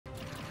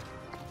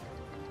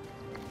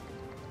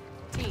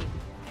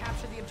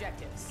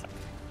objectives.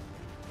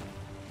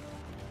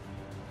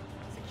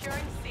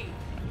 Securing C.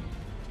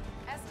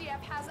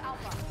 SDF has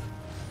Alpha.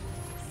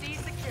 C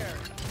secure.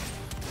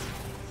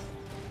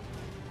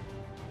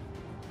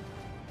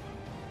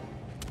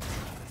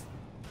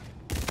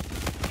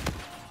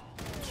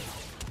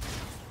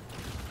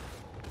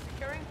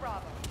 Securing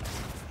Bravo.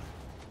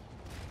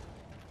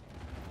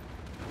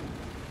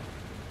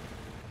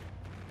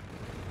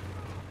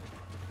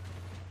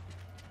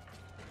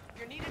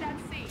 You're needed at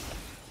C.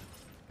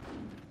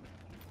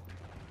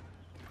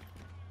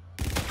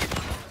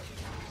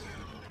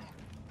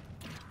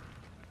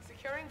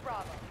 Securing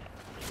Bravo.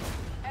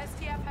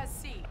 STF has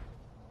C.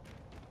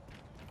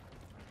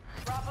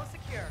 Bravo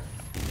secure.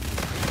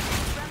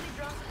 Friendly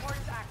drone support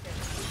is active.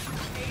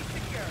 A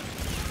secure.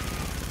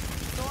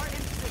 Door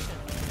in position.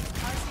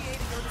 RCA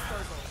to your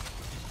disposal.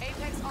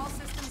 Apex all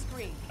systems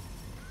green.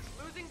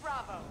 Losing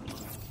Bravo.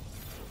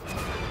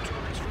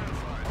 Targets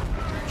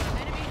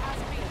verified. Enemy has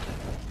B.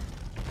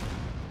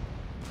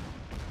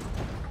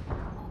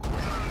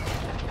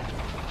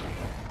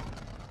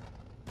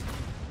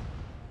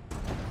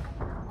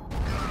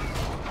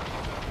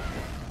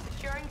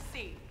 Securing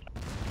C.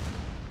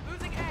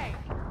 Losing A.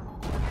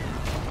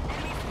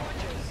 Enemy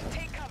fortress.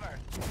 Take cover.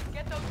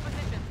 Get those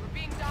positions. We're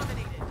being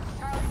dominated.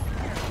 Charlie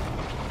secure.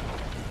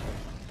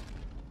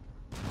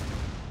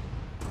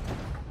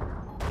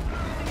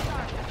 Losing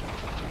target.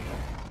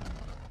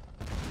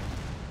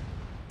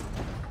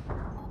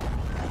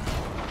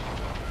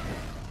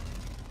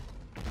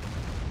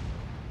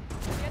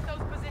 Get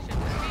those positions.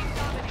 We're being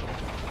dominated.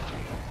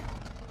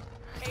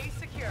 A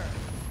secure.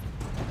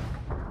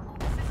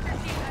 Sister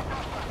team at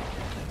Alpha.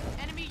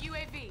 Enemy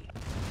UAV.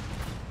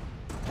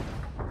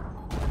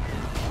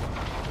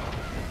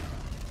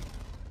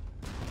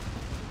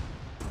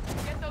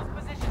 Get those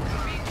positions.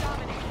 We're being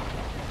dominated.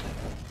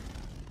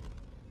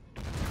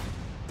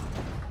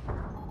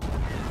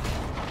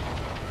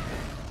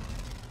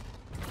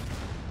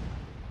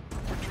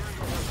 Return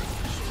to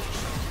orbit. Solar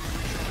cell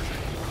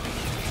recharging.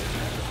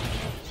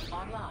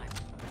 Online.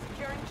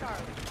 Securing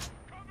Charlie.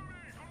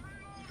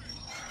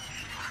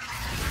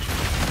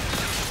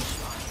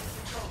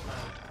 Control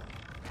mode.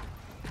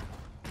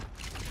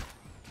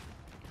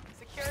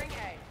 Securing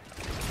A.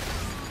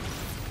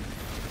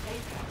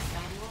 Apex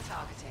manual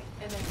targeting.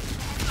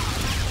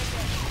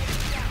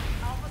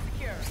 Alpha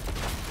secure.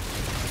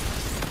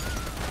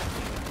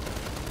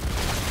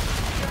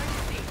 Securing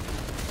C.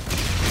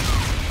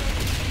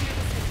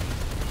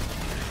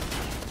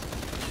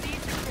 C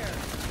secure.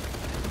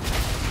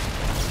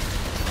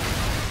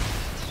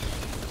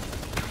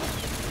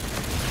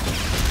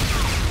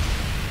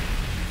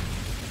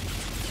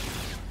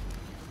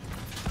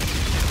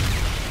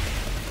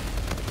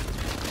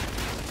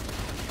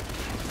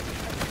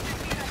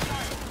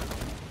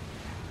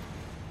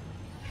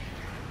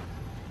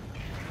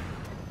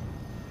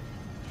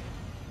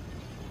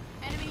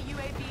 Enemy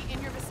UAV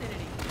in your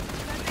vicinity.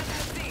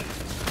 C.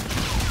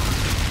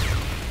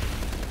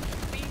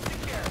 B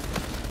secure.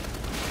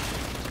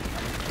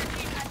 Sister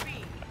team at B.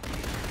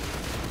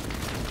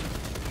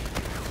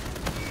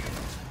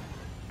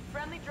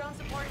 Friendly drone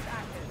support is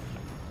active.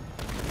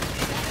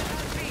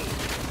 B.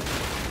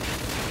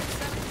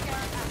 Friendly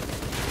scanner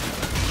active.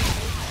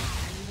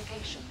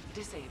 Communication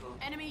disabled.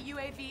 Enemy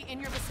UAV in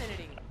your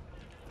vicinity.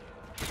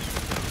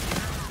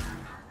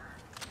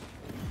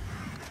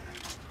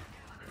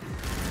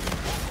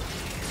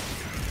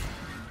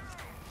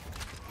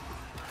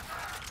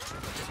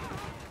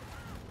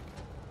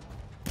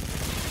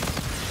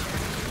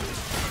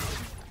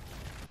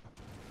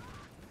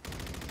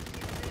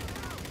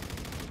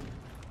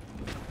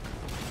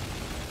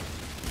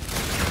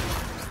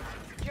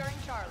 Securing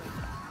Charlie.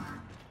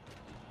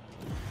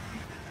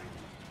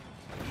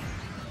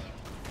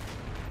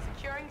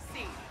 Securing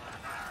C.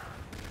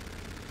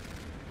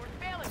 We're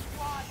failing,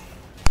 squad.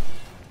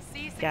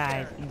 C secure.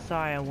 Guys, I'm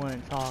sorry I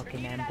weren't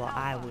talking then, but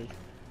I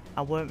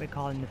weren't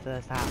recording the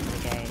first half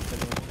of the game, so I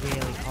was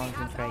really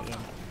concentrating.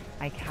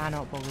 I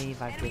cannot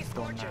believe I've Enemy just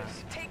done that.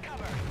 fortress. Take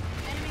cover.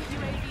 Enemy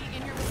UAV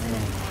in your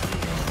vicinity.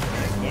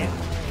 Yeah.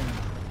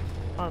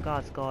 Oh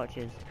god,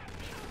 scorches.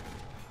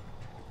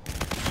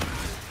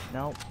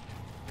 Nope.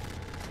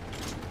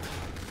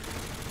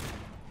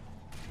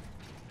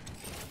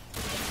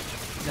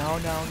 No.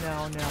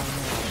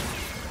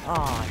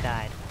 Oh, I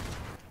died.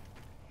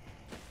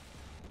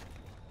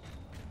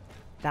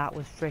 That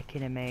was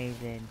freaking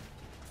amazing.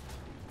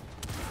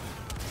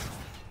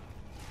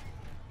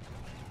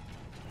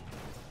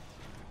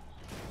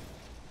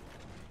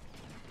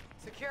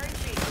 Securing B.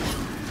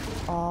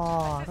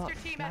 Oh, Sister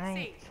that's team at C.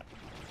 nice.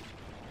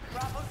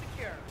 Bravo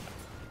secure.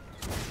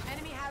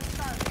 Enemy has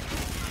Charlie.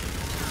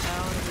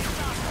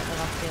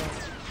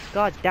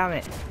 God damn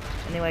it.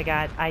 Anyway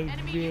guys, I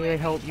really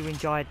hope you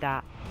enjoyed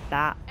that.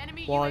 That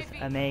was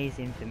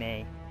amazing for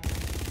me.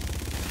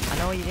 I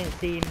know you didn't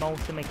see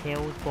most of my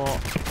kills,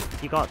 but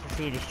you got to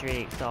see the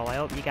streak, so I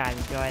hope you guys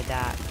enjoyed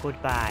that.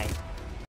 Goodbye.